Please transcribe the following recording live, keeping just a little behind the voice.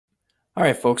All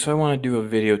right, folks, so I want to do a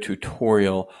video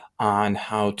tutorial on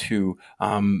how to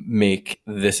make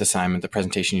this assignment, the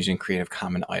presentation, using Creative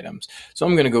Commons items. So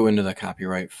I'm going to go into the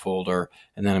copyright folder,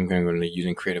 and then I'm going to go into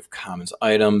using Creative Commons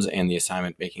items and the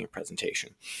assignment making a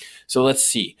presentation. So let's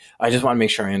see. I just want to make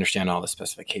sure I understand all the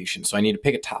specifications. So I need to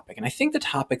pick a topic, and I think the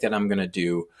topic that I'm going to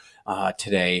do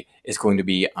today is going to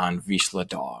be on Vizsla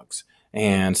dogs.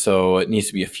 And so it needs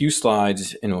to be a few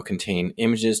slides, and it will contain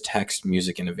images, text,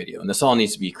 music, and a video. And this all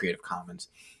needs to be Creative Commons.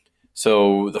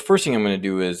 So the first thing I'm going to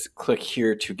do is click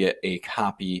here to get a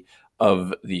copy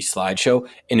of the slideshow.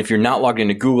 And if you're not logged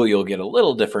into Google, you'll get a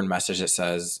little different message that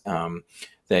says that,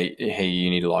 hey, you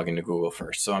need to log into Google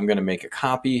first. So I'm going to make a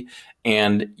copy.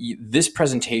 And this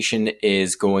presentation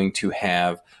is going to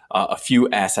have a few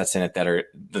assets in it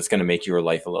that's going to make your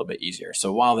life a little bit easier.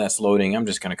 So while that's loading, I'm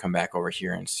just going to come back over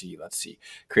here and see, let's see,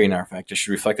 create an artifact. It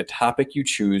should reflect the topic you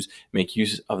choose, make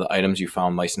use of the items you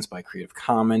found licensed by Creative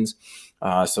Commons.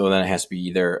 So then it has to be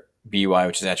either BY,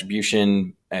 which is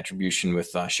attribution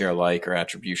with share alike, or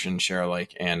attribution, share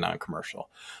alike, and non-commercial.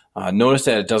 Notice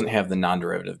that it doesn't have the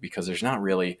non-derivative because there's not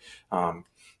really,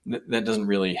 that doesn't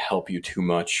really help you too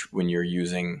much when you're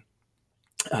using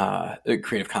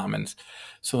Creative Commons.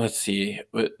 So let's see.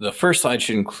 The first slide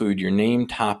should include your name,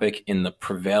 topic, and the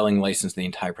prevailing license of the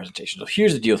entire presentation. So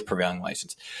here's the deal with prevailing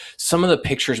license. Some of the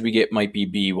pictures we get might be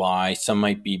BY, some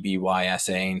might be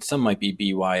BYSA, and some might be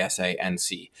BYSA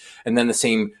NC. And then the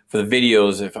same for the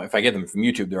videos. If I get them from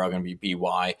YouTube, they're all going to be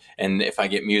BY. And if I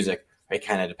get music, it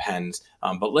kind of depends.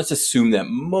 But let's assume that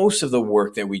most of the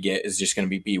work that we get is just going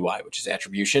to be BY, which is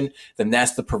attribution. Then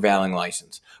that's the prevailing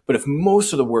license. But if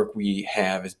most of the work we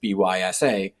have is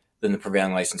BYSA, then the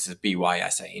prevailing license is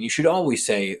BYSA. And you should always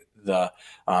say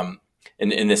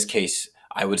in this case,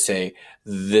 I would say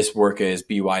this work is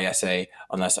BYSA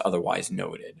unless otherwise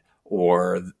noted,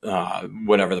 or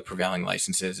whatever the prevailing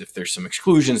license is. If there's some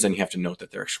exclusions, then you have to note that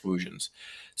they're exclusions.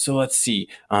 So let's see.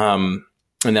 And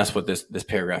that's what this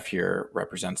paragraph here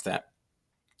represents that.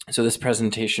 So this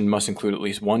presentation must include at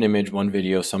least one image, one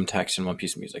video, some text, and one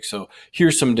piece of music. So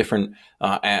here's some different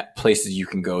places you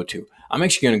can go to. I'm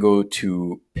actually going to go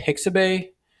to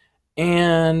Pixabay,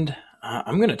 and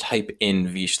I'm going to type in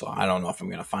Vizsla. I don't know if I'm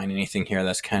going to find anything here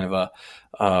that's kind of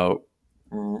a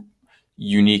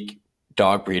unique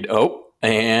dog breed. Oh,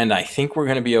 and I think we're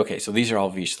going to be okay. So these are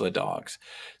all Vizsla dogs.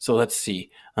 So let's see.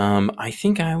 I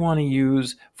think I want to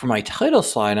use, for my title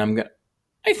slide,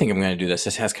 I think I'm going to do this.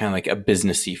 This has kind of like a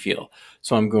businessy feel.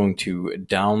 So I'm going to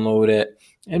download it,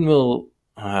 and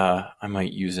I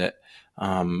might use it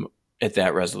at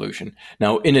that resolution.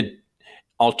 Now,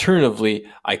 alternatively,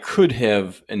 I could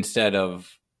have, instead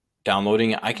of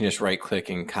downloading it, I can just right click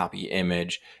and copy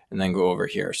image and then go over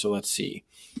here. So let's see.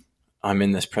 I'm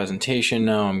in this presentation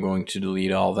now. I'm going to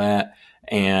delete all that,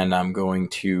 and I'm going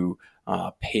to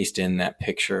paste in that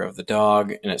picture of the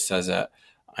dog, and it says that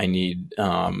I need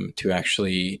to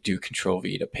actually do Control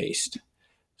V to paste.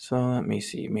 So let me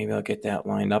see, maybe I'll get that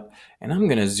lined up, and I'm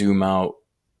going to zoom out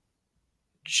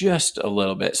just a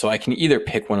little bit. So I can either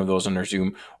pick one of those under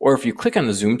zoom, or if you click on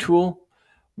the zoom tool,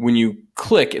 when you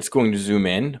click, it's going to zoom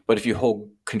in, but if you hold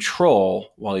Control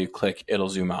while you click, it'll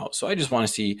zoom out. So I just want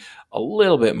to see a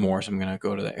little bit more. So I'm going to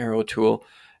go to the arrow tool,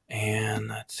 and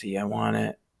let's see, I want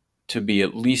it to be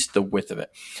at least the width of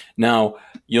it. Now,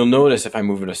 you'll notice if I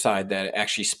move it aside that it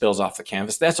actually spills off the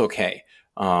canvas. That's okay.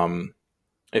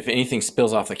 If anything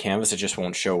spills off the canvas, it just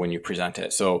won't show when you present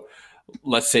it. So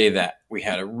let's say that we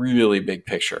had a really big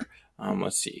picture.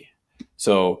 Let's see.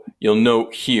 So you'll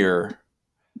note here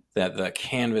that the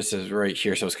canvas is right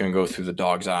here, so it's going to go through the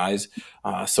dog's eyes.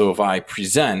 So if I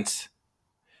present,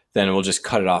 then it will just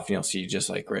cut it off, and you'll see just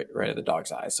like right at the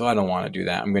dog's eyes. So I don't want to do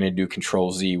that. I'm going to do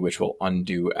Control Z, which will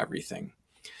undo everything.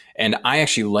 And I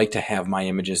actually like to have my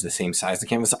images the same size as the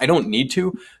canvas. I don't need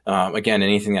to. Again,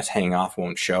 anything that's hanging off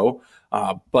won't show.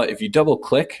 But if you double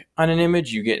click on an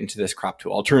image, you get into this crop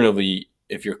tool. Alternatively,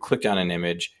 if you're clicked on an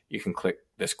image, you can click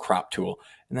this crop tool,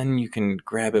 and then you can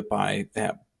grab it by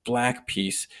that black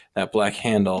piece, that black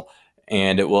handle,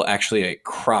 and it will actually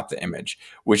crop the image,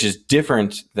 which is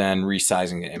different than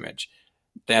resizing the image.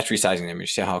 That's resizing the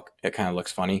image. See how it kind of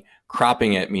looks funny?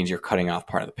 Cropping it means you're cutting off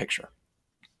part of the picture.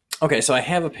 Okay, so I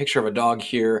have a picture of a dog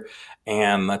here,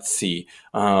 and let's see.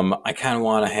 I kind of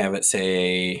want to have it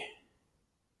say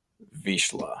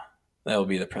Vizsla. That'll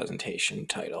be the presentation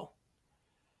title.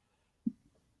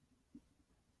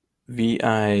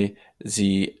 VIZSLA.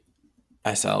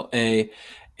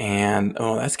 And,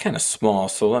 oh, that's kind of small.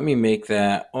 So let me make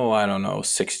that, oh, I don't know,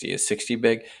 60. Is 60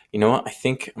 big? You know what? I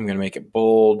think I'm going to make it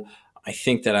bold. I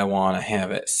think that I want to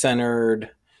have it centered.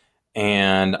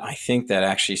 And I think that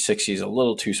actually 60 is a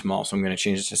little too small, so I'm going to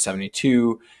change it to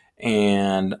 72.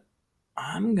 And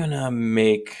I'm going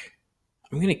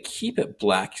to keep it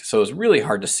black, so it's really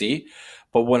hard to see.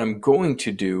 But what I'm going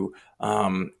to do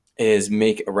is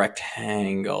make a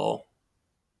rectangle.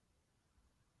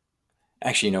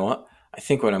 Actually, you know what? I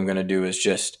think what I'm going to do is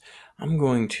I'm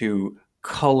going to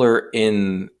color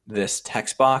in this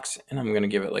text box, and I'm going to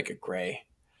give it like a gray.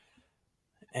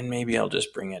 And maybe I'll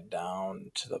just bring it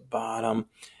down to the bottom.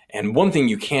 And one thing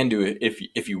you can do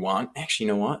if you want, actually,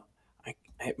 you know what?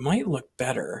 It might look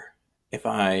better if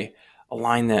I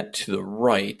align that to the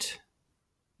right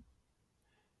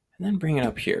and then bring it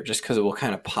up here, just because it will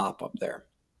kind of pop up there.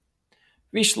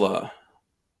 Vishla.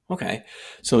 Okay,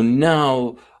 so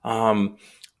now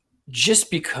just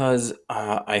because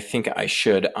I think I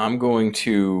should, I'm going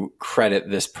to credit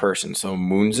this person. So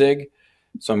Moonzig.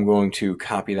 So I'm going to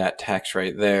copy that text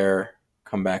right there,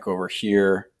 come back over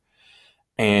here,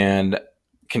 and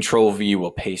Control V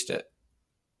will paste it.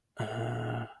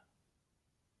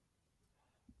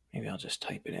 Maybe I'll just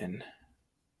type it in.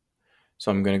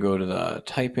 So I'm going to go to the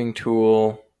typing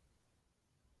tool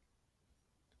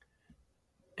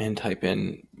and type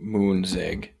in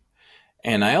Moonzig.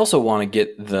 And I also want to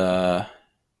get the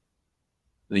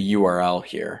URL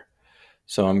here.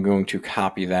 So I'm going to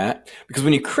copy that, because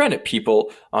when you credit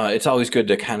people, it's always good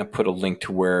to kind of put a link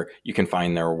to where you can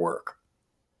find their work.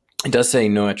 It does say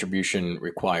no attribution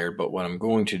required, but what I'm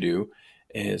going to do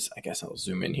is, I guess I'll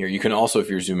zoom in here. You can also, if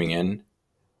you're zooming in,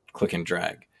 click and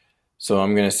drag. So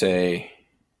I'm going to say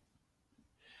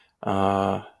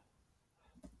art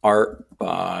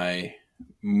by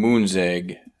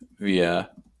Moonzig via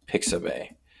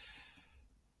Pixabay.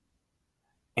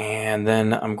 And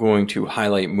then I'm going to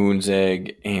highlight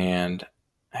Moonzig, and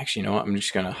actually, you know what? I'm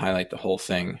just going to highlight the whole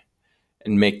thing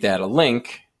and make that a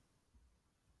link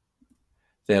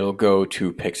that'll go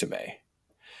to Pixabay.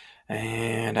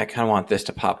 And I kind of want this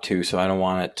to pop too, so I don't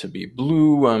want it to be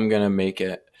blue. I'm going to make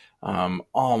it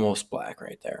almost black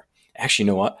right there. Actually,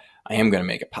 you know what? I am going to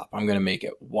make it pop. I'm going to make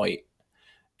it white.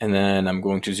 And then I'm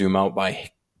going to zoom out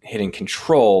by hitting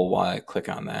Control while I click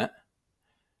on that.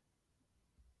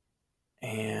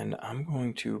 And I'm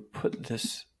going to put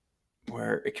this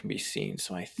where it can be seen.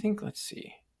 So I think, let's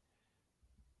see.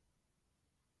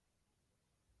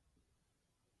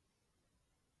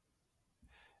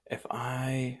 If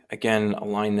I, again,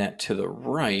 align that to the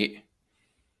right,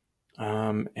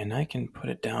 and I can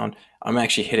put it down. I'm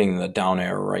actually hitting the down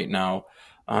arrow right now,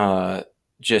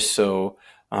 just so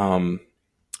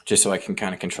I can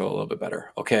kind of control a little bit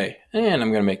better. Okay, and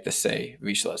I'm going to make this say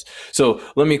Vishlas. So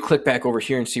let me click back over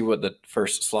here and see what the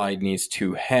first slide needs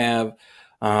to have.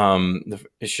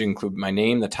 It should include my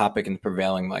name, the topic, and the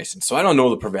prevailing license. So I don't know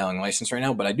the prevailing license right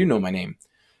now, but I do know my name.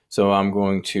 So I'm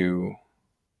going to,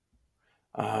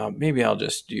 maybe I'll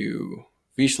just do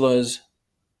Vishlas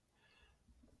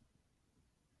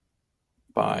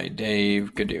by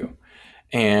Dave Gadoo.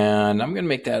 And I'm going to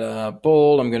make that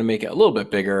bold. I'm going to make it a little bit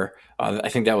bigger. I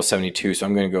think that was 72, so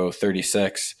I'm going to go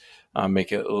 36,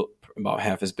 make it about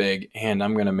half as big. And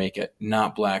I'm going to make it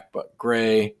not black, but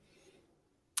gray.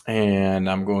 And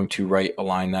I'm going to right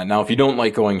align that. Now, if you don't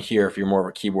like going here, if you're more of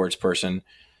a keyboards person,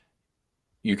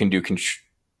 you can do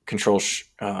Control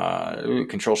Shift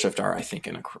R, I think,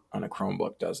 on a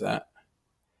Chromebook does that.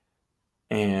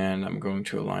 And I'm going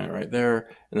to align it right there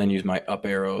and then use my up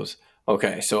arrows.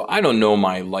 Okay, so I don't know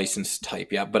my license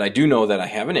type yet, but I do know that I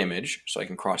have an image, so I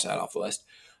can cross that off the list.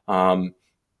 And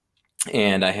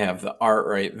I have the art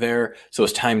right there. So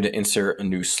it's time to insert a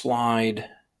new slide.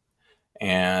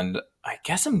 And I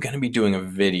guess I'm going to be doing a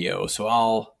video. So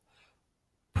I'll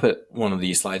put one of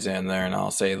these slides in there and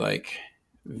I'll say like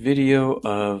video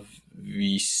of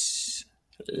Vishlas.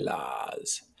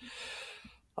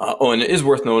 Oh, and it is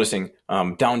worth noticing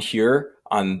down here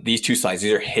on these two slides,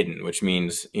 these are hidden, which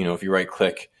means, you know, if you right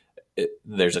click,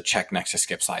 there's a check next to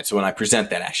skip slide. So when I present,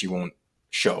 that actually won't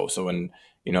show. So when,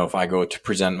 you know, if I go to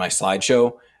present my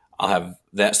slideshow, I'll have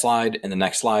that slide and the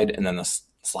next slide, and then the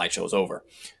slideshow is over.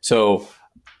 So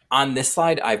on this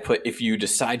slide, I put, if you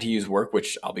decide to use work,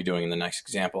 which I'll be doing in the next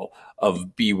example,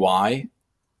 of BY.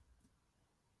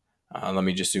 Let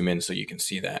me just zoom in so you can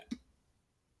see that.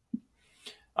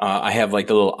 I have like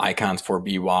the little icons for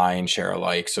BY and share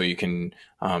alike, so you can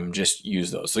just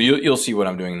use those. So you'll see what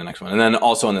I'm doing in the next one. And then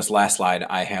also on this last slide,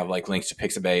 I have like links to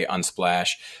Pixabay,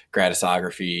 Unsplash,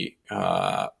 Gratisography,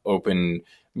 Open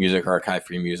Music Archive,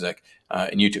 Free Music,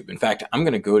 and YouTube. In fact, I'm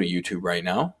going to go to YouTube right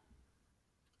now,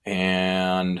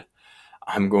 and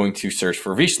I'm going to search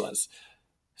for Vishlas.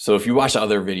 So if you watch the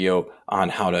other video on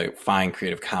how to find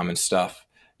Creative Commons stuff,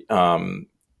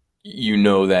 you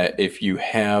know that if you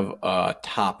have a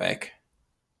topic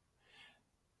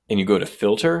and you go to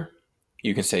filter,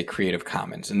 you can say Creative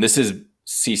Commons. And this is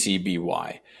CC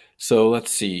BY. So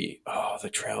let's see. Oh, the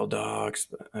trail dogs.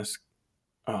 Oh,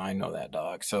 I know that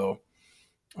dog. So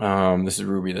this is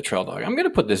Ruby the trail dog. I'm going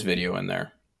to put this video in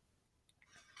there.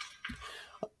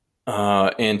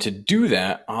 And to do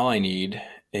that, all I need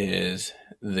is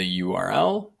the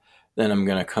URL. Then I'm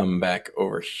going to come back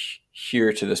over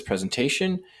here to this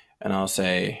presentation, and I'll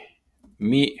say,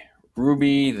 meet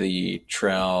Ruby the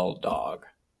trail dog.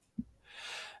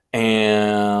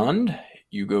 And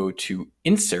you go to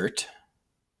insert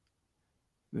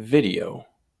video,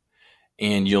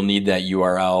 and you'll need that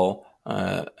URL.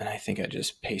 And I think I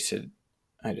just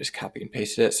copied and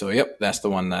pasted it. So yep, that's the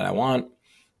one that I want.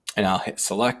 And I'll hit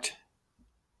select.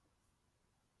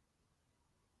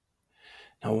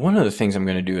 Now, one of the things I'm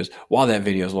going to do is, while that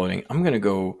video is loading, I'm going to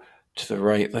go to the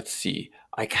right. Let's see.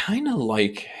 I kind of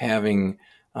like having,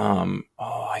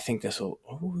 I think this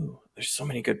will, there's so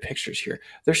many good pictures here.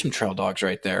 There's some trail dogs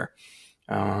right there.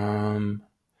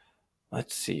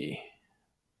 Let's see. I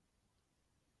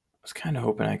was kind of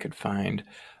hoping I could find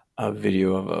a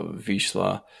video of a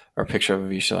Vizsla, or a picture of a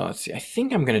Vizsla. Let's see. I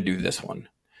think I'm going to do this one.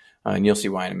 And you'll see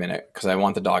why in a minute, because I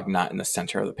want the dog not in the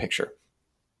center of the picture.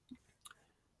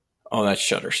 Oh, that's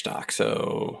Shutterstock.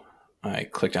 So I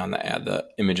clicked on the ad. The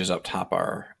images up top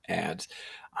are ads.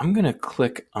 I'm going to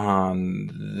click on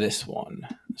this one.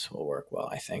 This will work well,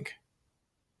 I think.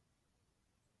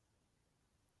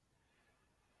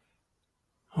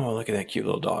 Oh, look at that cute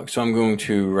little dog. So I'm going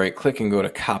to right click and go to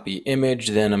copy image.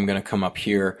 Then I'm going to come up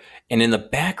here. And in the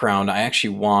background, I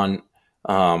actually want,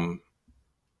 I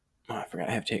forgot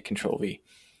I have to hit Control V.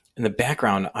 In the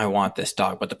background, I want this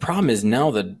dog. But the problem is now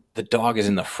the dog is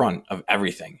in the front of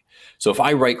everything. So if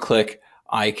I right click,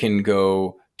 I can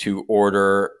go to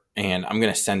order, and I'm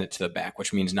going to send it to the back,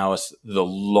 which means now it's the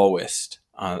lowest.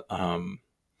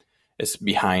 It's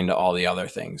behind all the other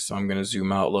things. So I'm going to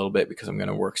zoom out a little bit because I'm going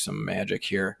to work some magic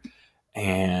here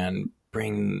and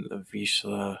bring the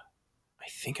Vizsla. I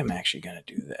think I'm actually going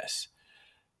to do this.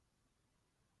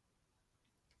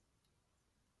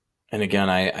 And again,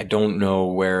 I don't know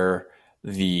where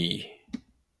the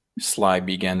slide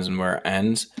begins and where it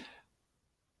ends,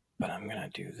 but I'm going to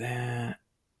do that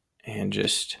and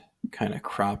just kind of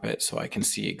crop it so I can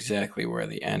see exactly where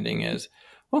the ending is.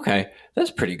 Okay,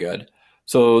 that's pretty good.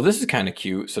 So this is kind of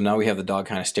cute. So now we have the dog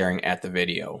kind of staring at the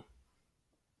video.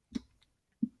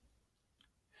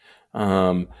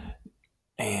 And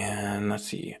let's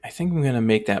see, I think I'm going to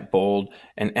make that bold,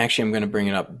 and actually I'm going to bring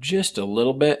it up just a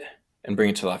little bit and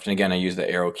bring it to the left. And again, I use the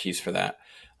arrow keys for that.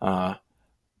 And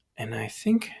I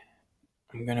think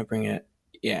I'm going to bring it,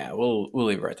 yeah, we'll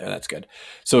leave it right there. That's good.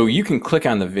 So you can click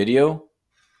on the video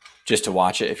just to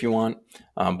watch it if you want.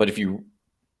 But if you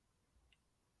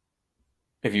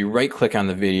right click on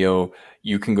the video,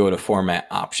 you can go to format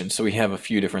options. So we have a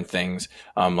few different things.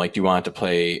 Like, do you want it to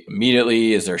play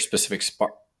immediately? Is there a specific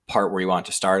part where you want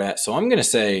it to start at? So I'm going to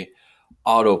say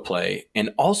autoplay, and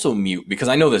also mute, because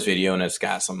I know this video and it's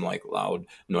got some like loud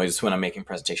noises when I'm making a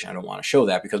presentation. I don't want to show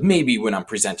that, because maybe when I'm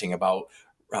presenting about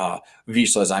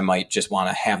Vizslas, I might just want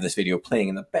to have this video playing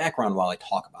in the background while I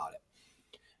talk about it.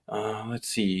 Let's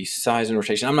see, size and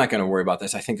rotation. I'm not going to worry about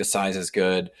this. I think the size is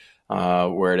good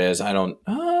where it is. I don't,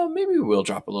 maybe we'll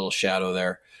drop a little shadow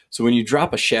there. So when you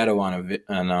drop a shadow on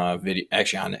a video,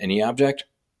 actually on any object,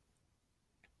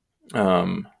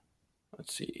 let's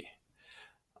see.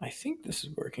 I think this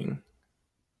is working.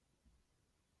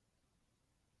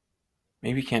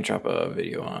 Maybe you can't drop a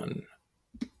video on.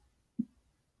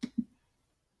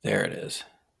 There it is.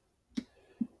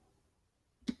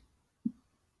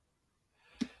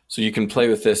 So you can play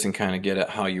with this and kind of get it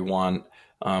how you want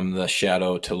the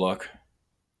shadow to look.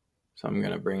 So I'm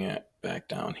going to bring it back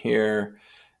down here,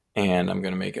 and I'm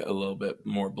going to make it a little bit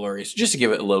more blurry, so just to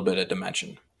give it a little bit of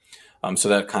dimension. So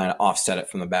that kind of offset it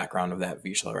from the background of that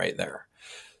Vizsla right there.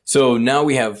 So now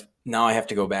I have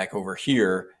to go back over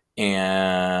here,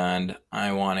 and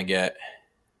I want to get,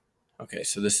 okay,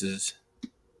 so this is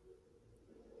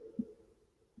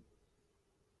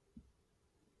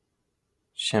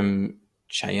Chiemzi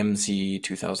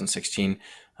 2016.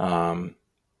 I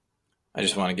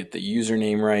just want to get the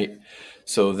username right.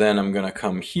 So then I'm going to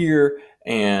come here,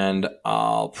 and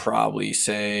I'll probably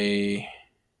say,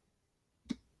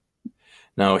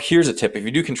 now here's a tip. If you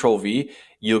do Control V,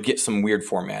 you'll get some weird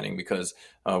formatting, because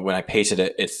when I pasted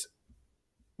it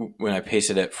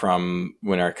from,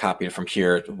 when I copied it from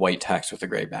here, white text with a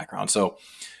gray background. So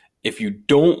if you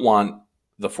don't want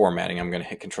the formatting, I'm going to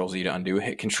hit Control Z to undo,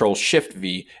 hit Control Shift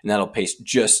V, and that'll paste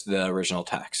just the original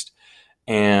text.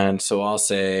 And so I'll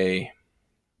say,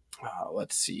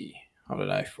 let's see, how did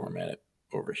I format it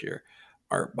over here?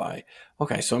 Art by.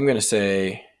 Okay, so I'm going to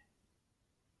say,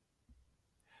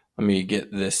 let me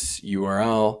get this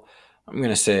URL. I'm going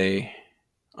to say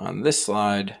on this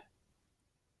slide,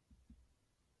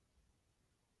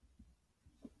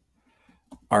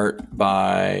 art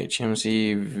by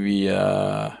GMC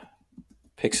via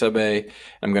Pixabay.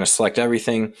 I'm going to select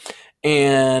everything,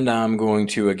 and I'm going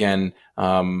to, again,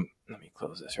 let me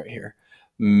close this right here,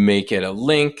 make it a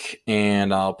link,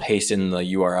 and I'll paste in the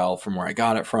URL from where I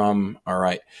got it from. All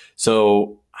right,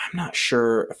 so I'm not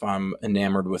sure if I'm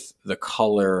enamored with the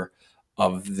color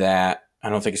of that. I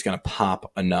don't think it's going to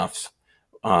pop enough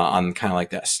on kind of like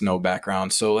that snow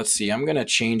background. So let's see, I'm going to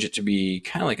change it to be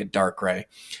kind of like a dark gray.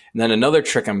 And then another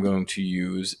trick I'm going to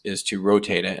use is to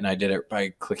rotate it. And I did it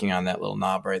by clicking on that little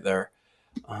knob right there.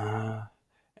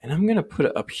 And I'm going to put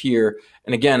it up here.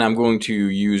 And again, I'm going to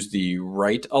use the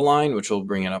right align, which will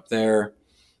bring it up there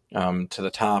to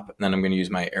the top. And then I'm going to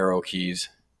use my arrow keys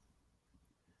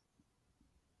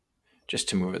just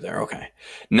to move it there. Okay.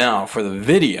 Now for the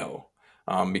video,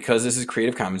 because this is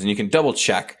Creative Commons, and you can double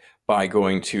check by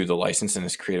going to the license, and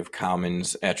it's Creative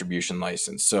Commons Attribution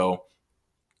License. So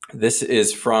this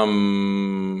is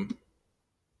from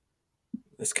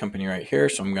this company right here.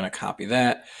 So I'm going to copy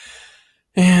that,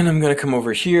 and I'm going to come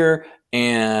over here.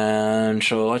 And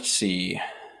so let's see,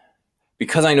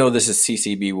 because I know this is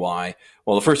CC-BY,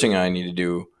 well, the first thing I need to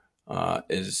do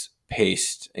is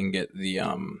paste and get the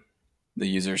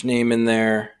user's name in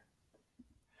there.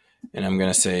 And I'm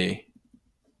going to say,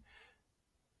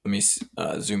 let me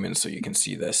zoom in so you can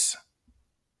see this.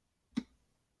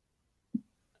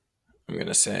 I'm going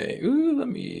to say, ooh, let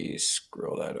me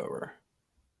scroll that over.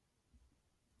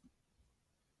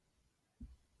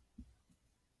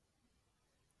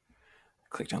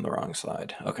 Clicked on the wrong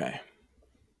slide. Okay.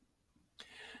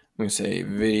 I'm going to say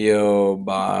video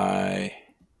by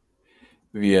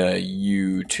via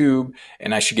YouTube,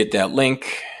 and I should get that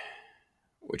link,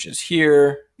 which is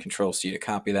here. Control C to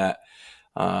copy that.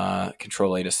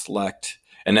 Control A to select.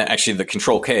 And actually the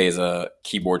Control K is a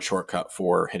keyboard shortcut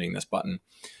for hitting this button.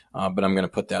 But I'm going to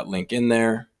put that link in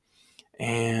there.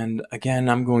 And again,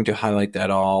 I'm going to highlight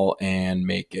that all and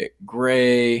make it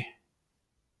gray.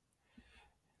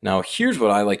 Now, here's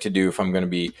what I like to do if I'm going to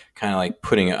be kind of like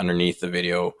putting it underneath the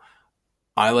video.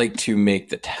 I like to make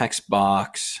the text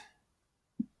box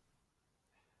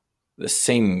the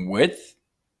same width.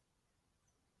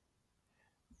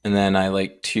 And then I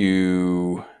like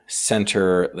to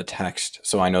center the text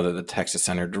so I know that the text is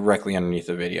centered directly underneath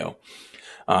the video.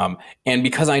 And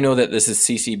because I know that this is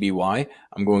CC-BY,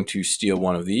 I'm going to steal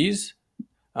one of these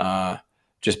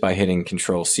just by hitting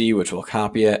Control C, which will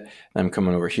copy it. And I'm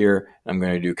coming over here, and I'm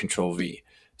going to do Control V.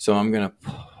 So I'm going to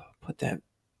put that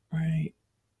right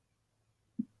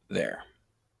there.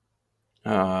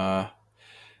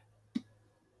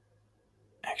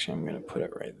 Actually, I'm going to put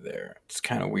it right there. It's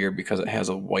kind of weird because it has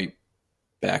a white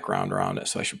background around it,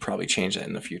 so I should probably change that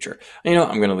in the future. You know,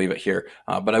 I'm going to leave it here,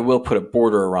 but I will put a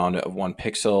border around it of 1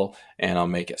 pixel, and I'll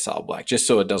make it solid black just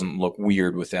so it doesn't look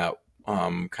weird with that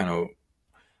kind of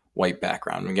white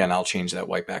background. Again, I'll change that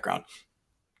white background.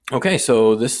 Okay,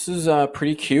 so this is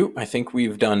pretty cute. I think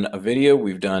we've done a video,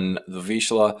 we've done the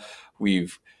Vishla,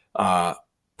 we've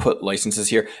put licenses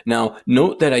here. Now,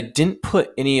 note that I didn't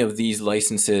put any of these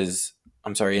licenses,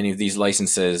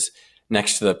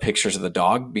 next to the pictures of the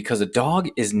dog, because the dog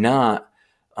is not,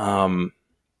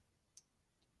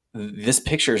 this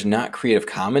picture is not Creative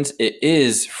Commons. It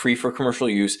is free for commercial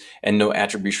use and no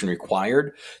attribution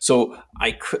required. So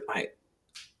I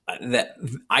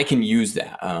can use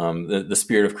that, the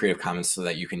spirit of Creative Commons, so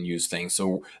that you can use things.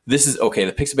 So this is okay.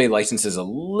 The Pixabay license is a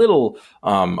little,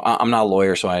 I'm not a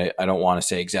lawyer, so I don't want to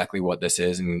say exactly what this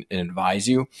is and advise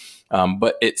you.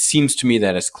 But it seems to me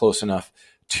that it's close enough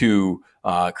to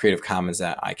Creative Commons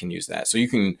that I can use that. So you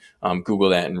can Google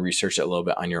that and research it a little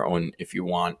bit on your own if you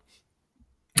want.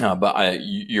 But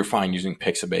you're fine using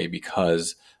Pixabay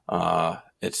because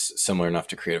it's similar enough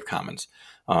to Creative Commons.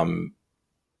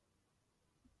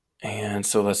 And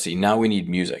so let's see, now we need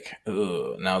music.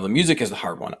 Now the music is the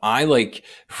hard one. I like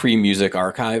Free Music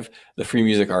Archive. The Free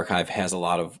Music Archive has a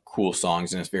lot of cool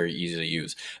songs and it's very easy to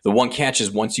use. The one catch is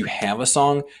once you have a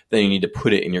song, then you need to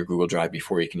put it in your Google Drive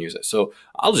before you can use it. So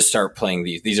I'll just start playing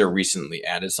these. These are recently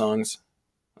added songs.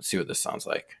 Let's see what this sounds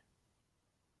like.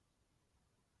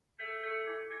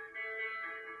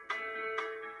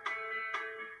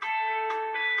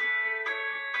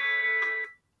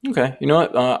 Okay, you know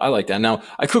what? I like that. Now,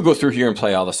 I could go through here and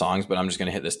play all the songs, but I'm just going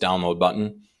to hit this download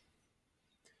button.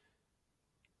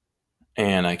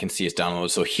 and I can see it's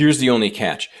downloaded. So here's the only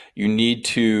catch. You need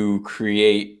to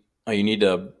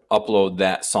upload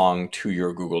that song to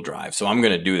your Google Drive. So I'm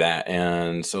going to do that.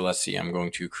 And so let's see, I'm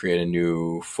going to create a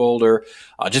new folder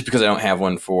just because I don't have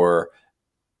one for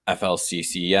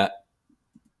FLCC yet.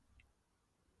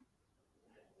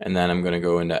 And then I'm going to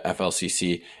go into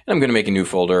FLCC and I'm going to make a new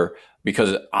folder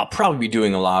because I'll probably be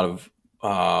doing a lot of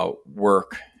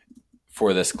work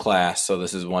for this class. So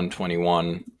this is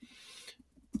 121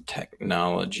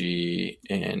 technology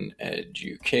in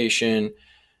education.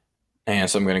 And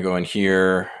so I'm going to go in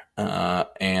here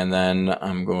and then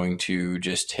I'm going to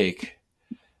just take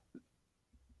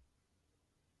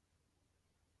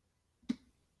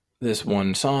this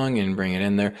one song and bring it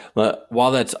in there. But while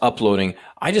that's uploading,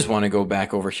 I just want to go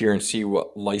back over here and see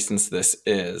what license this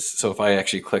is. So if I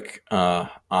actually click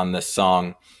on this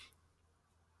song,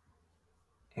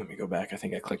 let me go back. I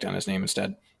think I clicked on his name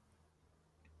instead.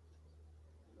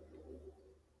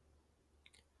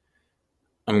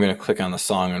 I'm going to click on the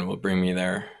song and it will bring me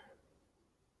there.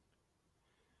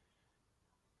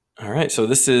 All right, so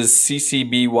this is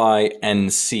CCBYNC.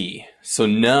 So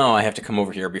now I have to come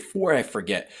over here before I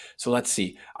forget. So let's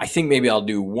see. I think maybe I'll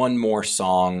do one more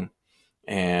song,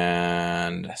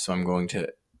 and so I'm going to,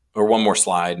 or one more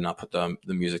slide, and I'll put the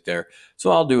music there. So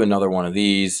I'll do another one of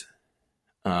these.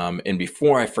 And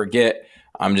before I forget,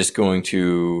 I'm just going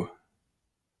to,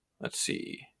 let's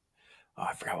see. Oh,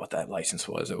 I forgot what that license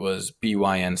was. It was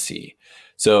BYNC.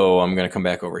 So I'm going to come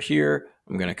back over here.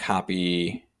 I'm going to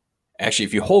copy. Actually,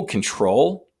 if you hold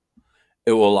Control,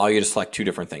 it will allow you to select two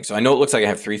different things. So I know it looks like I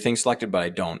have three things selected, but I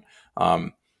don't.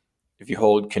 If you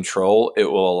hold Control, it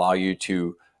will allow you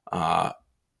to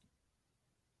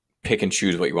pick and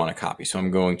choose what you want to copy. So I'm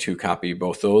going to copy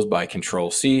both those by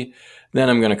Control-C. Then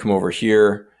I'm going to come over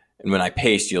here, and when I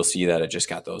paste, you'll see that it just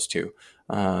got those two.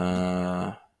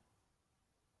 I'm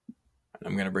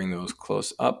going to bring those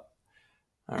close up.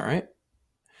 All right.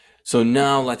 So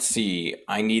now let's see,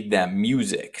 I need that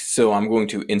music. So I'm going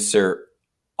to insert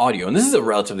audio. And this is a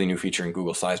relatively new feature in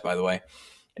Google Slides, by the way.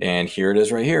 And here it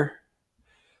is right here.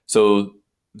 So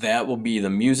that will be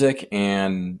the music.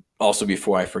 And also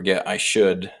before I forget, I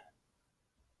should.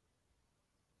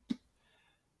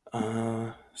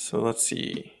 So let's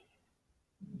see,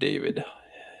 David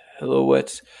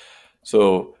Hillowitz.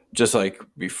 So just like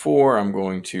before, I'm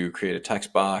going to create a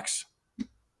text box.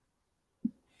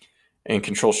 And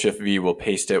Control-Shift-V will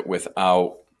paste it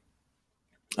without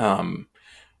the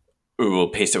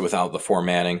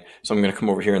formatting. So I'm going to come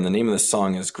over here, and the name of the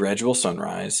song is Gradual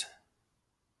Sunrise.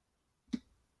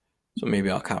 So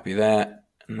maybe I'll copy that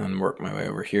and then work my way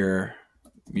over here.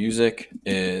 Music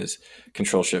is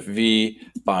Control-Shift-V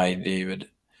by David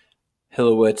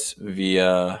Hillowitz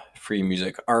via Free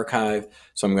Music Archive.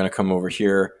 So I'm going to come over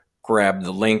here, grab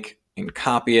the link and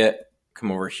copy it,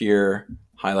 come over here,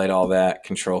 highlight all that,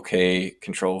 Control-K,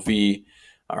 Control-V.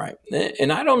 All right,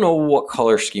 and I don't know what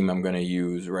color scheme I'm going to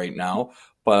use right now,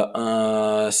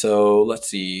 but so let's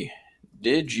see.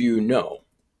 Did you know?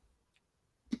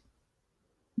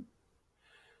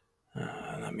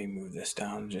 Let me move this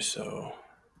down just so,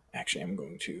 actually I'm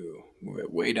going to move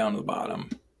it way down to the bottom.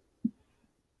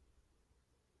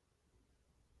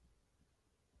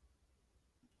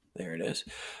 There it is.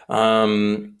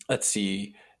 Let's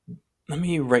see. Let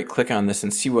me right click on this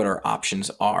and see what our options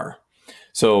are.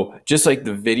 So just like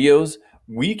the videos,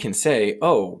 we can say,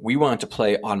 oh, we want it to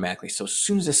play automatically. So as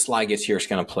soon as this slide gets here, it's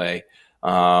going to play.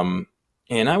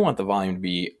 And I want the volume to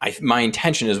be, my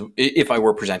intention is if I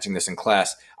were presenting this in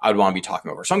class, I would want to be talking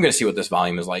over. So I'm going to see what this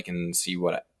volume is like and see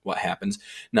what happens.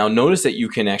 Now notice that you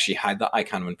can actually hide the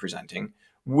icon when presenting,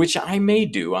 which I may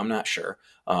do, I'm not sure.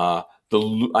 I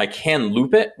can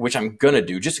loop it, which I'm going to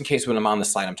do just in case when I'm on the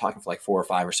slide, I'm talking for like 4 or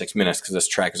 5 or 6 minutes because this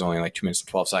track is only like 2 minutes and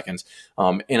 12 seconds.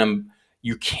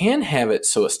 You can have it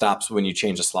so it stops when you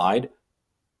change the slide,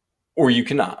 or you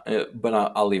cannot, but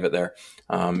I'll leave it there.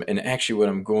 And actually what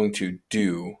I'm going to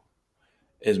do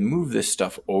is move this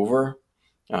stuff over.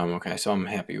 Okay, so I'm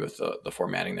happy with the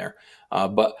formatting there.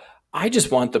 But I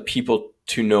just want the people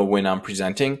to know when I'm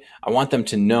presenting. I want them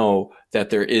to know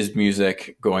that there is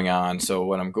music going on. So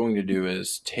what I'm going to do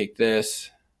is take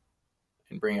this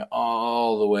and bring it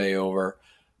all the way over,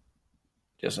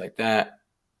 just like that.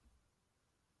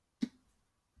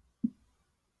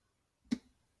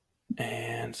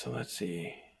 And so let's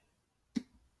see.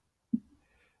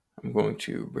 I'm going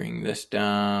to bring this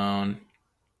down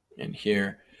in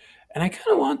here. And I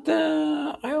kind of want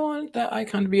that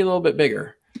icon to be a little bit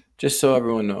bigger, just so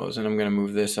everyone knows. And I'm going to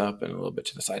move this up and a little bit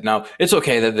to the side. Now, it's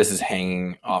okay that this is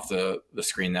hanging off the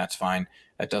screen. That's fine.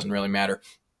 That doesn't really matter.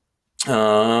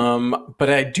 But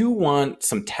I do want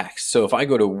some text. So if I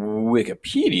go to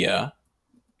Wikipedia,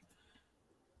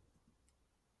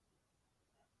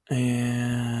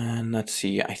 and let's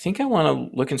see, I think I want to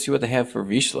look and see what they have for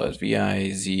Vizsla,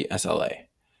 Vizsla.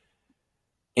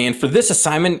 And for this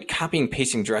assignment, copying and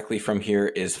pasting directly from here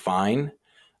is fine.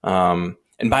 And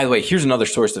by the way, here's another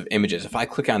source of images. If I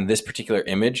click on this particular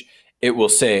image, it will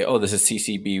say, oh, this is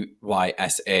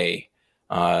CCBYSA,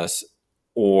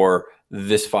 or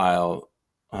this file.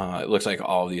 It looks like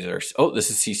all of these are, oh,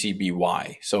 this is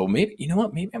CCBY. So maybe, you know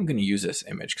what, maybe I'm going to use this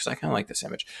image because I kind of like this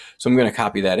image. So I'm going to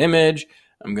copy that image.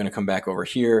 I'm going to come back over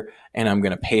here and I'm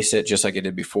going to paste it just like I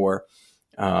did before.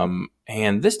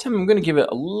 And this time I'm going to give it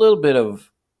a little bit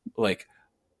of like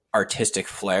artistic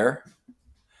flair.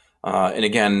 And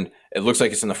again, it looks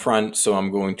like it's in the front, so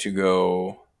I'm going to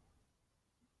go,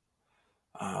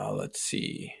 let's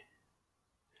see,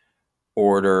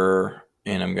 order,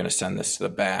 and I'm going to send this to the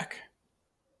back.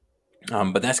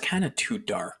 But that's kind of too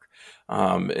dark.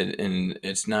 And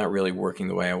it's not really working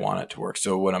the way I want it to work.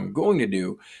 So what I'm going to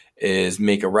do is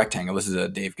make a rectangle. This is a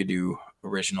Dave Gadoo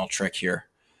original trick here.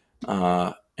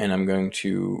 And I'm going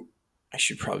to, I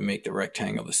should probably make the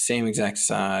rectangle the same exact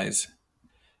size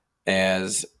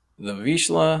as the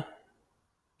Vizsla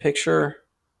picture.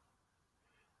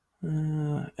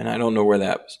 And I don't know where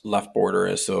that left border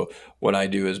is. So what I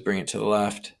do is bring it to the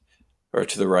left or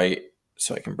to the right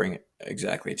so I can bring it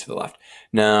exactly to the left.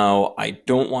 Now, I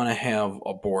don't want to have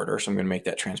a border, so I'm going to make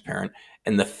that transparent.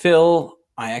 And the fill,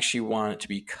 I actually want it to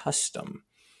be custom.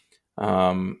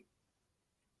 So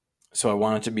I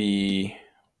want it to be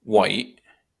white.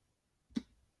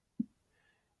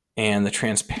 And the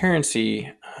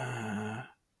transparency, I'm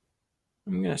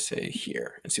going to say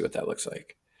here and see what that looks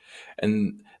like.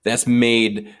 And that's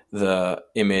made the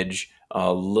image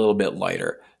a little bit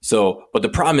lighter. So, but the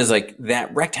problem is like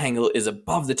that rectangle is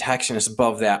above the text and it's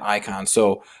above that icon.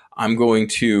 So I'm going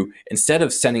to, instead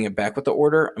of sending it back with the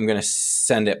order, I'm going to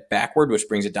send it backward, which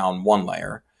brings it down one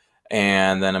layer.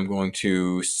 And then I'm going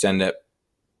to send it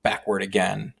backward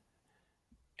again.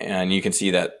 And you can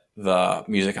see that the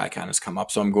music icon has come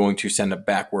up. So I'm going to send it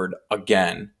backward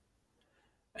again.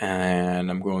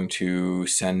 And I'm going to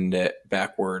send it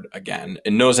backward again.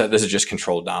 And notice that this is just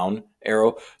control down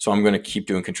arrow. So I'm going to keep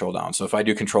doing control down. So if I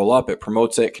do control up, it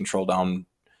promotes it. Control down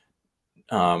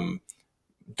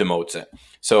demotes it.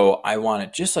 So I want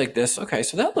it just like this. Okay,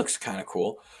 so that looks kind of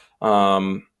cool.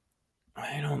 I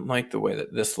don't like the way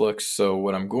that this looks. So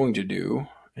what I'm going to do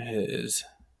is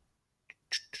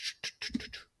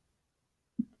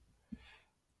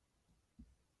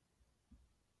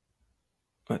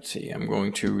let's see, I'm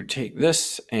going to take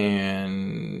this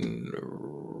and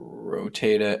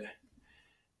rotate it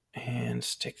and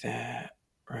stick that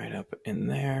right up in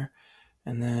there.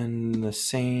 And then the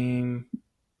same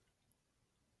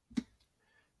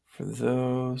for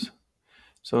those.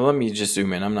 So let me just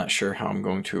zoom in. I'm not sure how I'm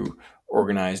going to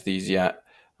organize these yet.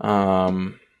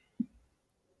 I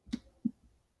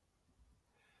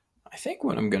think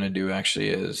what I'm going to do actually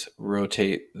is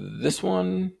rotate this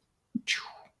one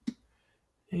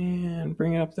and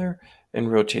bring it up there and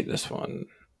rotate this one,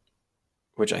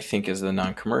 which I think is the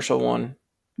non-commercial one.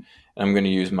 And I'm going to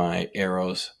use my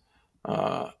arrows.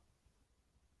 And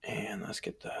let's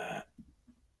get that.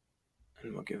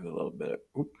 And we'll give it a little bit of,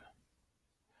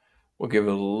 we'll give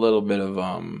it a little bit of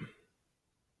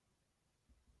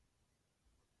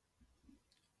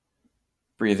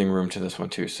breathing room to this one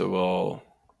too. So we'll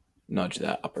nudge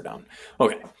that up or down.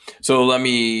 Okay, so let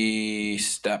me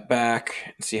step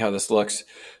back and see how this looks.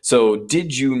 So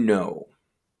did you know,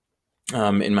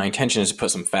 and my intention is to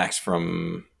put some facts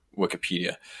from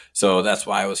Wikipedia. So that's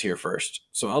why I was here first.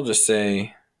 So I'll just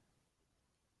say,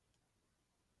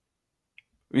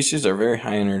 Vizslas are very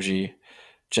high energy,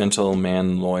 gentle,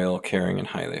 man, loyal, caring, and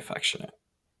highly affectionate.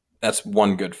 That's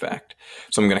one good fact.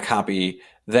 So I'm going to copy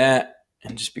that.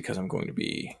 And just because I'm going to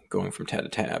be going from tab to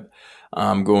tab,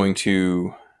 I'm going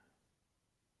to,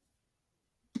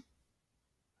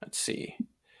 let's see,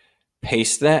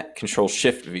 paste that,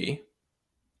 Control-Shift-V.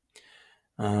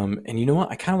 And you know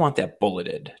what? I kind of want that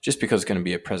bulleted just because it's going to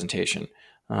be a presentation.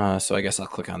 So I guess I'll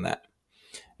click on that.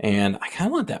 And I kind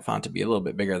of want that font to be a little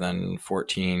bit bigger than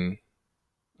 14.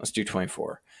 Let's do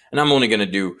 24. And I'm only going to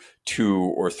do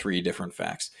 2 or 3 different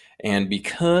facts. And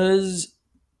because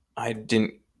I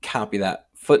didn't copy that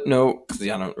footnote, because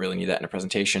I don't really need that in a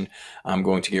presentation, I'm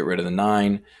going to get rid of the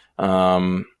 9.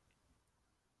 And,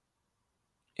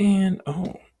 and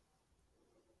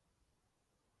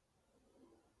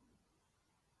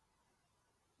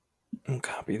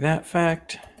copy that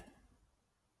fact.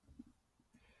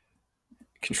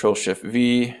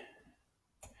 Control-Shift-V.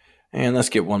 And let's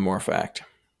get one more fact.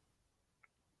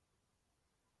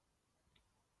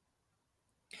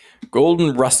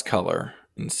 Golden rust color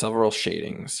in several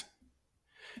shadings.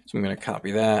 So I'm going to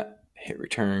copy that, hit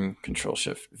return, Control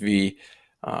Shift V.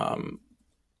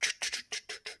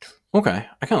 Okay,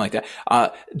 I kind of like that.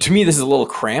 To me, this is a little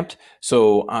cramped,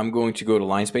 so I'm going to go to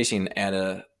line spacing and add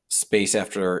a space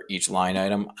after each line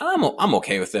item. I'm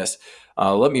okay with this.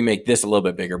 Let me make this a little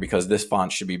bit bigger because this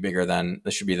font should be bigger than,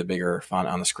 this should be the bigger font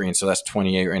on the screen. So that's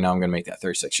 28 right now. I'm going to make that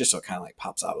 36 just so it kind of like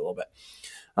pops out a little bit.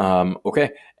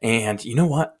 Okay, and you know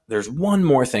what? There's one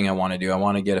more thing I want to do. I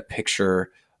want to get a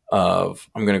picture of,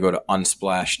 I'm going to go to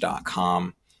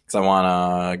unsplash.com because I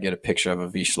want to get a picture of a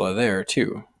Vizsla there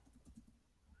too.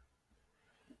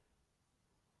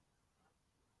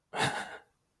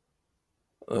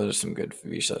 Those are some good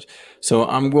Vizslas. So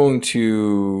I'm going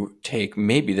to take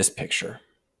maybe this picture.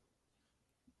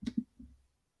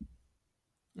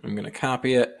 I'm going to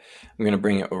copy it. I'm going to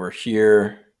bring it over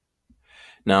here.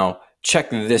 Now, check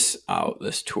this out,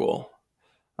 this tool.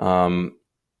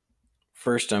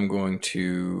 First, I'm going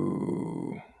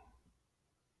to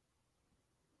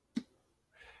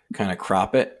kind of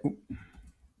crop it.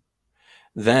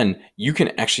 Then you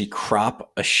can actually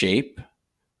crop a shape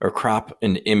or crop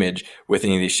an image with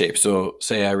any of these shapes. So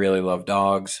say I really love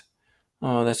dogs.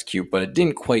 Oh, that's cute, but it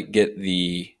didn't quite get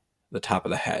the top of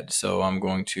the head. So I'm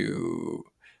going to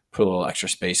put a little extra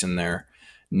space in there.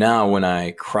 Now when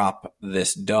I crop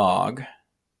this dog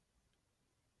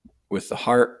with the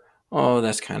heart, oh,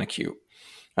 that's kind of cute.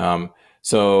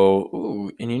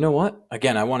 So, and you know what?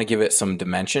 Again, I want to give it some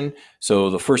dimension. So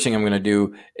the first thing I'm going to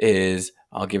do is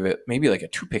I'll give it maybe like a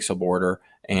 2-pixel border.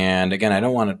 And again, I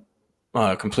don't want to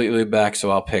completely back,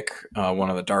 so I'll pick one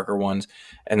of the darker ones.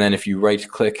 And then if you right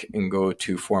click and go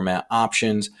to format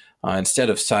options, instead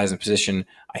of size and position,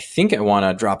 I think I want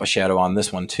to drop a shadow on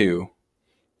this one too.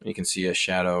 You can see a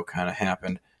shadow kind of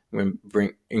happened. I'm going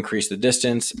to increase the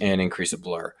distance and increase the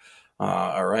blur.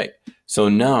 All right, so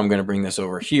now I'm going to bring this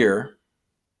over here,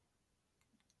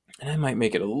 and I might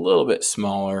make it a little bit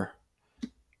smaller.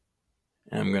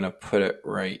 And I'm going to put it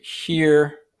right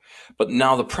here. But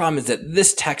now the problem is that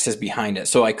this text is behind it.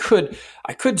 So I could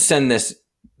send this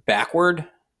backward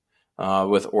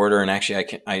with order, and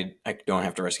actually I don't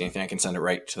have to risk anything. I can send it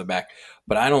right to the back.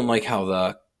 But I don't like how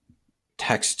the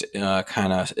text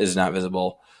kind of is not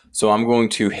visible. So I'm going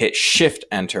to hit Shift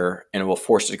Enter, and it will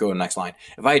force it to go to the next line.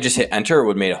 If I just hit Enter, it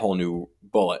would have made a whole new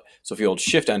bullet. So if you hold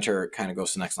Shift Enter, it kind of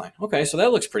goes to the next line. Okay, so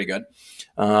that looks pretty good.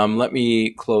 Let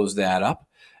me close that up.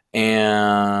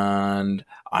 And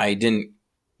I didn't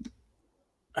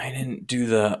do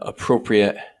the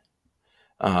appropriate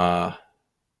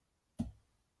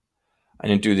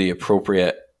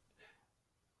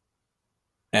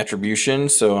attribution,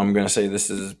 so I'm going to say this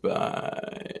is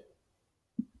by,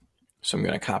 so I'm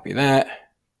going to copy that.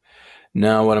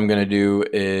 Now what I'm going to do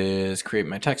is create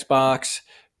my text box,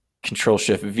 Control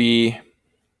Shift V,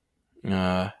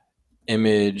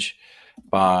 image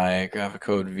by graphic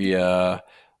code via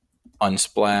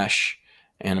Unsplash,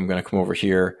 and I'm going to come over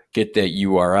here, get that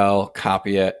URL,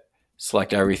 copy it,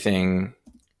 select everything,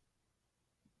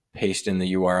 paste in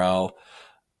the URL,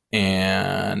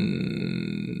 and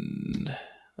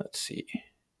let's see.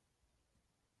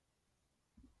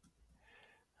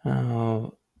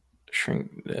 I'll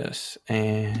shrink this,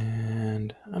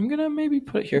 and I'm going to maybe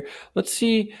put it here. Let's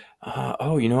see.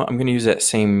 Oh, you know what? I'm going to use that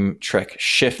same trick,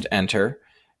 Shift Enter,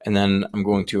 and then I'm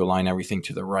going to align everything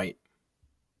to the right.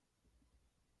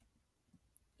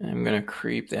 I'm going to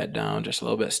creep that down just a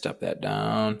little bit, step that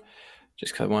down,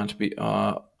 just because I want it to be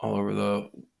all over the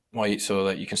white so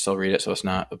that you can still read it, so it's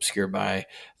not obscured by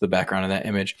the background of that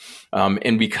image.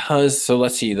 And because, so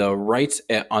let's see, the rights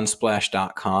at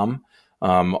unsplash.com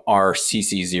are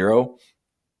CC0.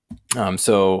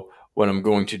 So what I'm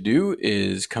going to do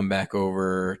is come back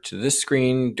over to this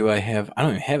screen. I don't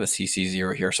even have a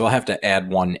CC0 here, so I'll have to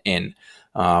add one in.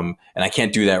 And I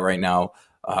can't do that right now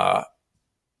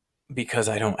because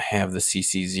I don't have the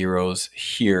CC0s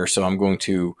here, so I'm going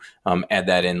to add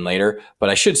that in later, but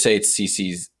I should say it's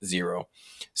CC0.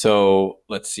 So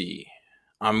let's see.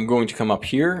 I'm going to come up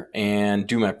here and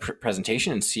do my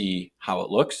presentation and see how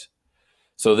it looks.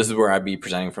 So this is where I'd be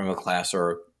presenting from a class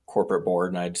or a corporate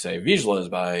board, and I'd say Vizsla is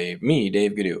by me,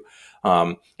 Dave Gadoo.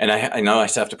 And I know I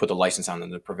still have to put the license on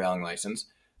the prevailing license.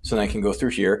 So then I can go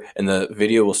through here and the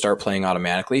video will start playing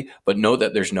automatically, but note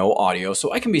that there's no audio.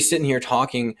 So I can be sitting here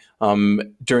talking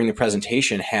during the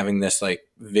presentation, having this like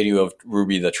video of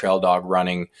Ruby the trail dog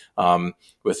running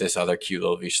with this other cute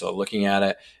little visual. So looking at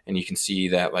it, and you can see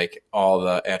that like all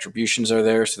the attributions are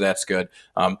there. So that's good.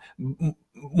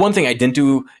 One thing I didn't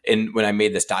do when I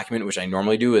made this document, which I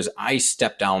normally do, is I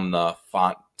step down the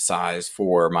font size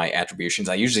for my attributions.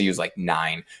 I usually use like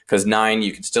 9 because 9,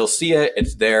 you can still see it.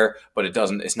 It's there, but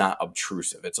it's not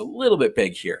obtrusive. It's a little bit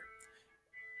big here.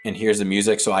 And here's the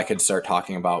music, so I can start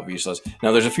talking about visuals.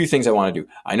 Now there's a few things I want to do.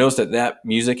 I noticed that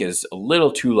music is a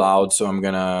little too loud, so I'm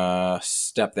gonna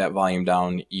step that volume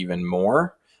down even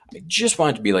more. I just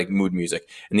want it to be like mood music.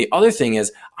 And the other thing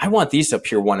is I want these to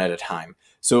appear one at a time.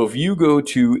 So if you go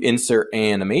to insert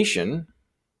animation,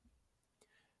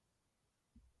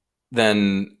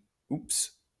 then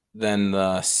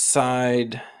the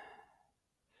side,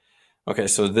 okay,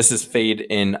 so this is fade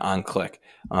in on click.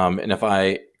 And if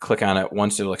I click on it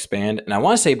once, it'll expand. And I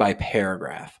want to say by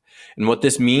paragraph. And what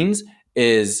this means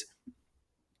is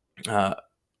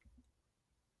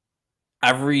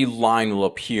every line will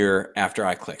appear after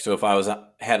I click. So if I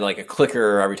had like a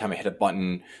clicker every time I hit a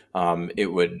button,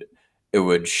 it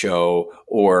would show,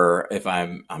 or if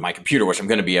I'm on my computer, which I'm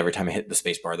going to be every time I hit the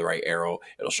space bar, the right arrow,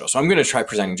 it'll show. So I'm going to try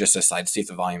presenting just this slide to see if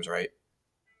the volume's right.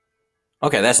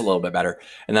 Okay, that's a little bit better.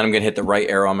 And then I'm going to hit the right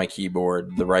arrow on my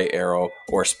keyboard, the right arrow,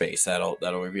 or space. That'll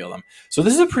reveal them. So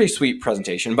this is a pretty sweet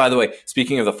presentation. By the way,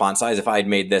 speaking of the font size, if I had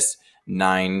made this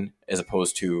 9 as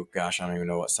opposed to, gosh, I don't even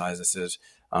know what size this is.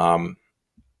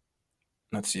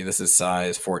 Let's see, this is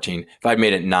size 14. If I'd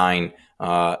made it 9,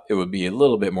 it would be a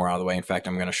little bit more out of the way. In fact,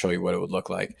 I'm going to show you what it would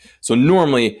look like. So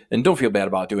normally, and don't feel bad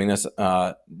about doing this,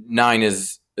 9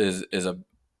 is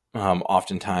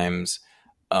oftentimes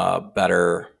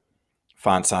better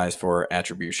font size for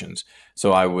attributions.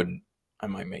 So I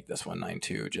might make this one 9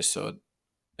 too, just so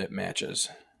it matches.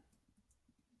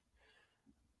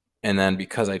 And then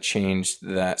because I changed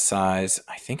that size,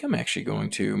 I think I'm actually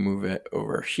going to move it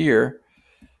over here.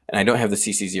 And I don't have the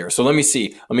CC0. So let me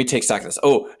see. Let me take stock of this.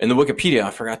 Oh, and the Wikipedia,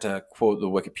 I forgot to quote the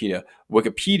Wikipedia.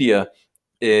 Wikipedia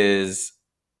is,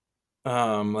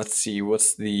 let's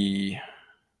see,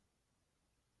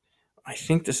 I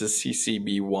think this is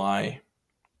CC-BY.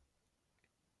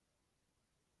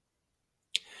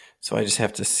 So I just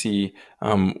have to see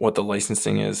what the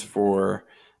licensing is for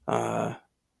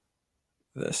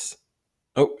this.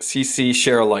 Oh, CC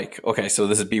share alike. Okay, so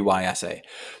this is BYSA.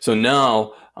 So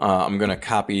now I'm going to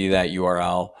copy that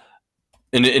URL.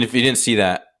 And if you didn't see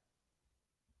that,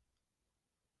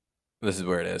 this is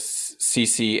where it is.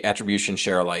 CC attribution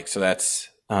share alike. So that's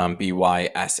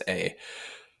BYSA.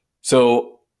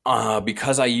 So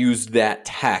because I used that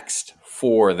text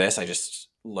for this, I just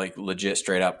like legit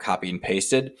straight up copied and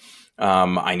pasted.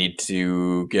 I need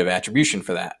to give attribution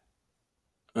for that.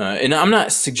 And I'm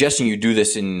not suggesting you do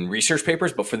this in research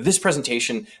papers, but for this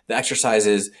presentation, the exercise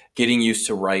is getting used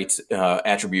to write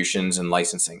attributions and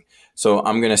licensing. So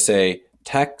I'm going to say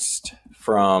text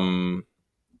from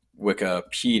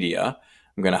Wikipedia.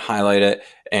 I'm going to highlight it.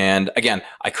 And again,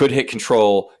 I could hit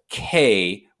Control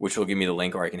K, which will give me the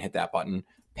link, or I can hit that button,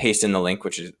 paste in the link,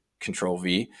 which is Control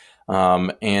V.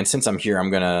 And since I'm here, I'm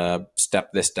going to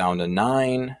step this down to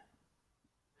 9.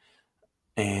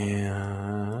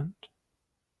 And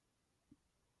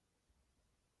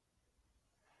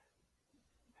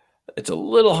it's a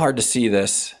little hard to see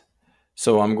this,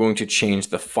 so I'm going to change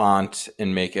the font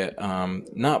and make it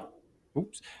not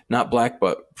black,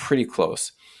 but pretty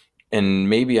close. And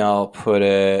maybe I'll put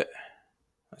it,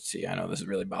 let's see, I know this is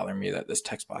really bothering me that this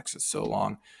text box is so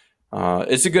long.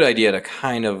 It's a good idea to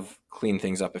kind of clean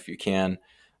things up if you can.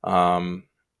 Let's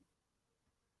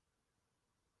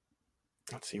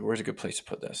see, where's a good place to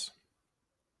put this?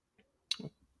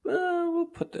 We'll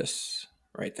put this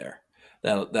right there.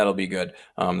 That'll be good.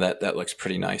 That looks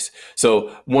pretty nice.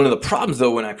 So one of the problems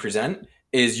though when I present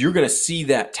is you're going to see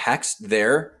that text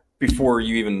there before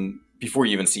you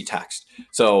even see text.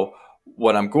 So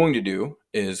what I'm going to do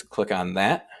is click on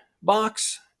that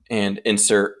box and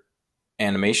insert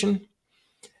animation.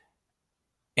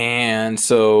 And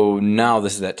so now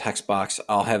this is that text box.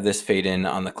 I'll have this fade in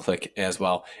on the click as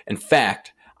well. In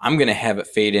fact, I'm going to have it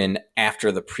fade in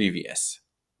after the previous.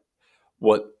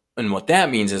 What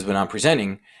that means is when I'm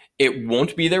presenting, it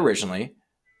won't be there originally,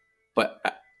 but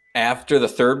after the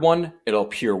third one, it'll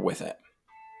appear with it.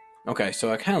 Okay,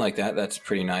 so I kind of like that. That's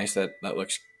pretty nice. That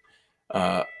looks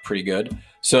pretty good.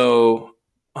 So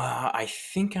I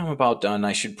think I'm about done.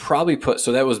 I should probably put,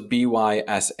 so that was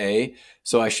BYSA.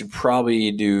 So I should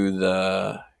probably do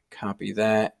the copy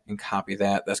that and copy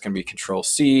that. That's going to be Control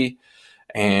C.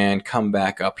 and come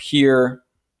back up here,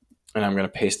 and I'm going to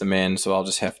paste them in. So I'll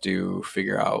just have to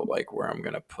figure out like where I'm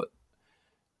going to put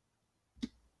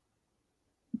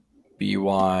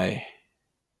BYSA.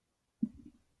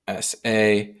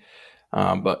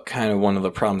 But kind of one of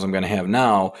the problems I'm going to have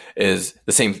now is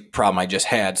the same problem I just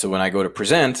had. So when I go to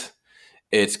present,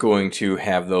 it's going to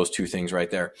have those two things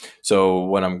right there. So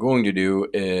what I'm going to do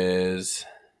is,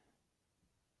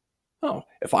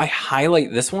 if I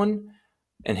highlight this one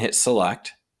and hit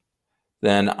select,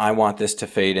 then I want this to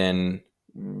fade in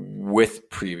with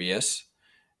previous.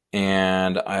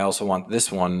 And I also want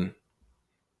this one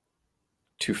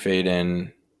to fade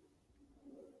in.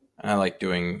 I like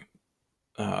doing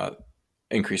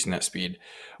increasing that speed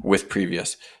with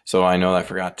previous. So I know I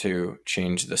forgot to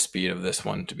change the speed of this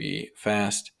one to be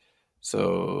fast.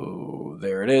 So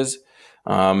there it is.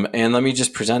 And let me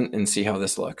just present and see how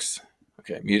this looks.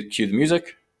 Okay, cue the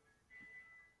music.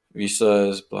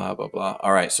 Visas, blah, blah, blah.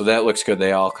 All right, so that looks good.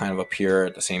 They all kind of appear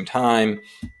at the same time.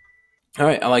 All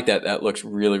right, I like that. That looks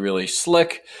really, really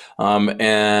slick.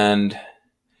 And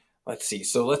let's see.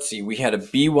 So let's see. We had a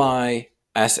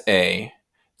BYSA.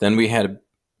 Then we had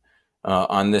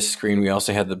on this screen, we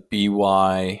also had the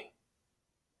BY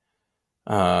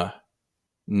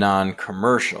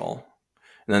non-commercial.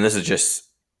 And then this is just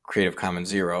Creative Commons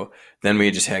 0. Then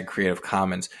we just had Creative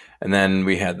Commons. And then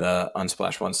we had the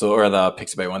Unsplash one, or the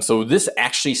Pixabay one. So this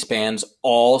actually spans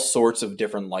all sorts of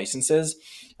different licenses.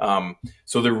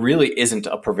 So there really isn't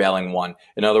a prevailing one.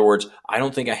 In other words, I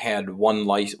don't think I had one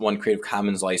Creative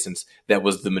Commons license that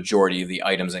was the majority of the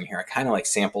items in here. I kind of like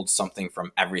sampled something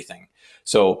from everything.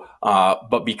 So,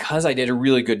 but because I did a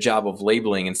really good job of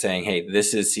labeling and saying, hey,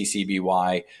 this is CC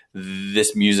BY,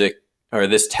 this music or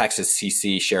this text is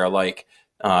CC share alike,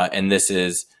 and this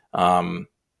is, and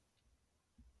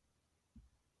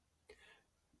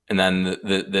then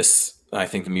this, I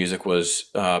think the music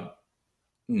was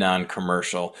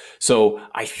non-commercial. So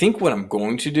I think what I'm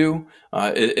going to do,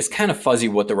 it's kind of fuzzy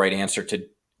what the right answer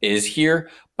is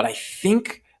here, but I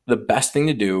think the best thing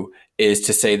to do is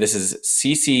to say this is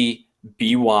CC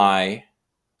BY,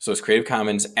 so it's Creative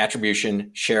Commons attribution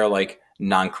share alike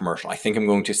non-commercial. I think I'm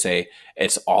going to say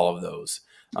it's all of those,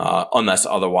 unless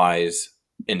otherwise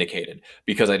indicated,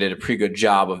 because I did a pretty good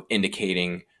job of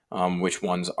indicating which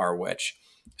ones are which.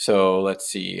 So let's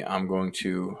see, I'm going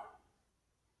to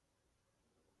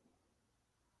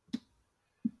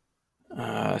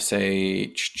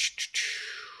say,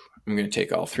 I'm going to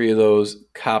take all three of those,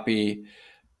 copy,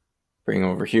 bring them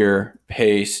over here,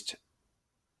 paste,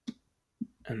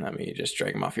 and let me just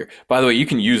drag them off here. By the way, you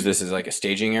can use this as like a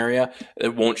staging area.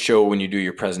 It won't show when you do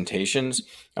your presentations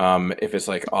if it's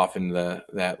like off in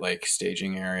that like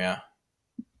staging area.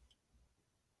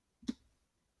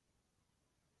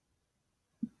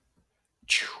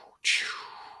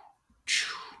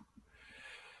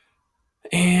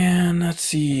 And let's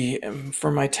see,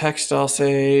 for my text, I'll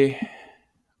say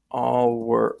all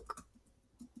work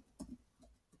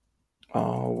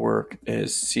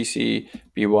is CC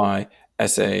BY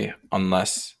SA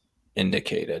unless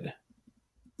indicated.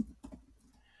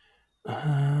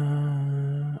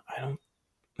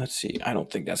 Let's see, I don't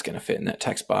think that's going to fit in that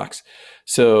text box.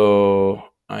 So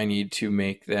I need to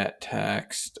make that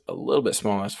text a little bit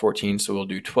smaller. That's 14. So we'll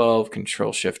do 12,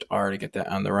 Control Shift R to get that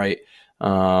on the right.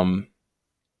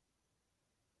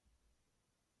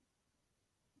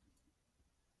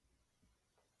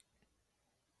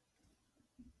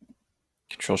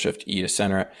 Control Shift E to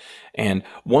center it. And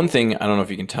one thing, I don't know if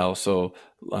you can tell, so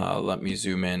let me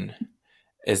zoom in,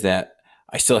 is that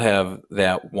I still have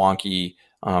that wonky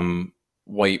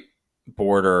white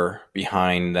border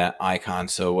behind that icon.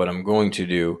 So what I'm going to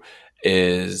do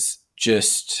is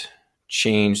just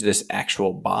change this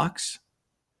actual box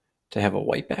to have a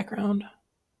white background.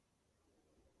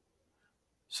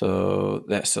 So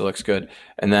that still looks good.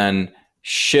 And then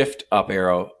Shift up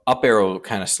arrow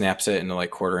kind of snaps it into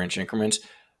like 1/4 inch increments.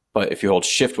 But if you hold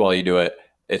Shift while you do it,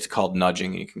 it's called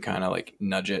nudging. You can kind of like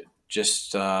nudge it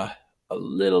just a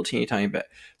little teeny tiny bit.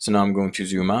 So now I'm going to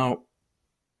zoom out.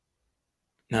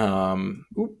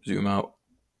 Zoom out.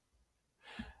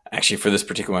 Actually, for this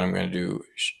particular one, I'm going to do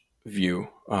view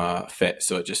fit,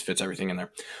 so it just fits everything in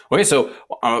there. Okay, so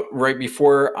right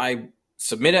before I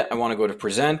submit it, I want to go to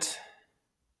present.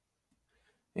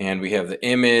 And we have the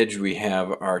image, we have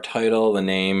our title, the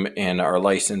name, and our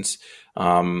license.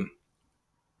 Then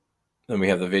we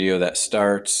have the video that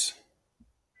starts.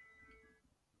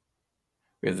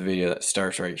 We have the video that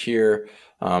starts right here.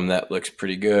 That looks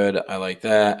pretty good. I like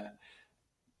that.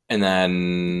 And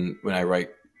then when I right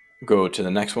go to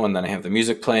the next one. Then I have the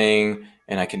music playing,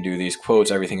 and I can do these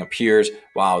quotes. Everything appears.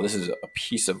 Wow, this is a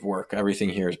piece of work. Everything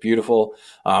here is beautiful.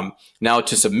 Now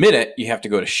to submit it, you have to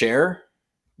go to share,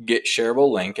 get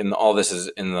shareable link, and all this is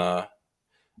in the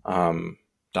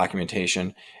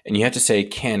documentation, and you have to say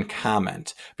can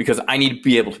comment, because I need to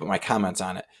be able to put my comments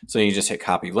on it. So you just hit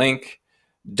copy link,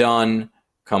 done,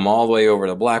 come all the way over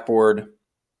to Blackboard,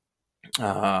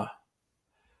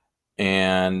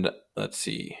 and let's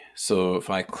see. So if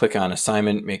I click on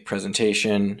assignment, make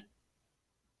presentation,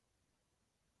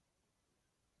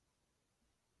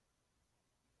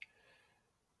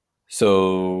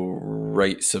 so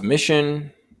write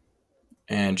submission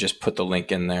and just put the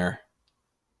link in there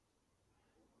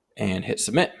and hit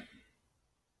submit.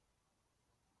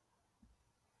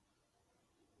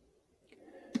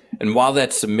 And while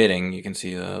that's submitting, you can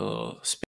see the little